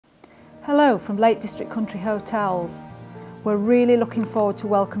Hello from Lake District Country Hotels. We're really looking forward to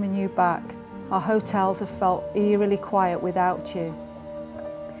welcoming you back. Our hotels have felt eerily quiet without you.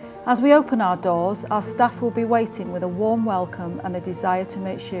 As we open our doors, our staff will be waiting with a warm welcome and a desire to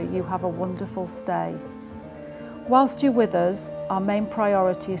make sure you have a wonderful stay. Whilst you're with us, our main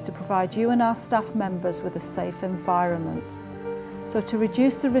priority is to provide you and our staff members with a safe environment. So to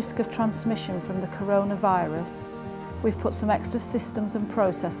reduce the risk of transmission from the coronavirus, we've put some extra systems and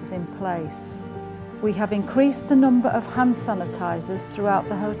processes in place. We have increased the number of hand sanitisers throughout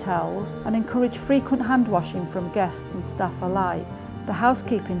the hotels and encourage frequent hand washing from guests and staff alike. The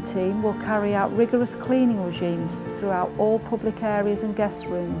housekeeping team will carry out rigorous cleaning regimes throughout all public areas and guest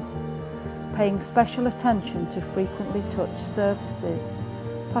rooms, paying special attention to frequently touched surfaces.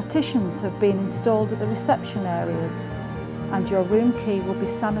 Partitions have been installed at the reception areas, and your room key will be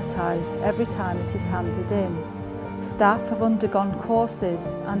sanitised every time it is handed in. Staff have undergone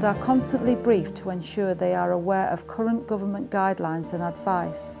courses and are constantly briefed to ensure they are aware of current government guidelines and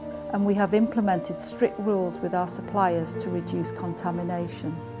advice, and we have implemented strict rules with our suppliers to reduce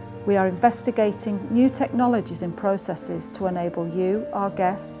contamination. We are investigating new technologies and processes to enable you, our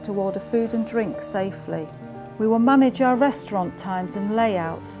guests, to order food and drink safely. We will manage our restaurant times and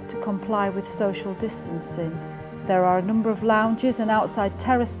layouts to comply with social distancing. There are a number of lounges and outside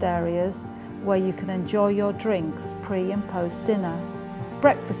terraced areas where you can enjoy your drinks pre and post dinner.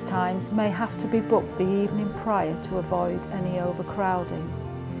 Breakfast times may have to be booked the evening prior to avoid any overcrowding.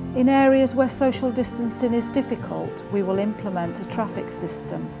 In areas where social distancing is difficult, we will implement a traffic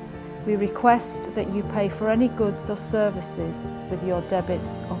system. We request that you pay for any goods or services with your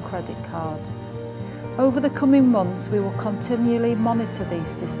debit or credit card. Over the coming months, we will continually monitor these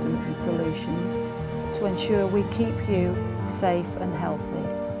systems and solutions to ensure we keep you safe and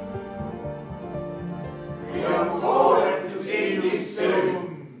healthy.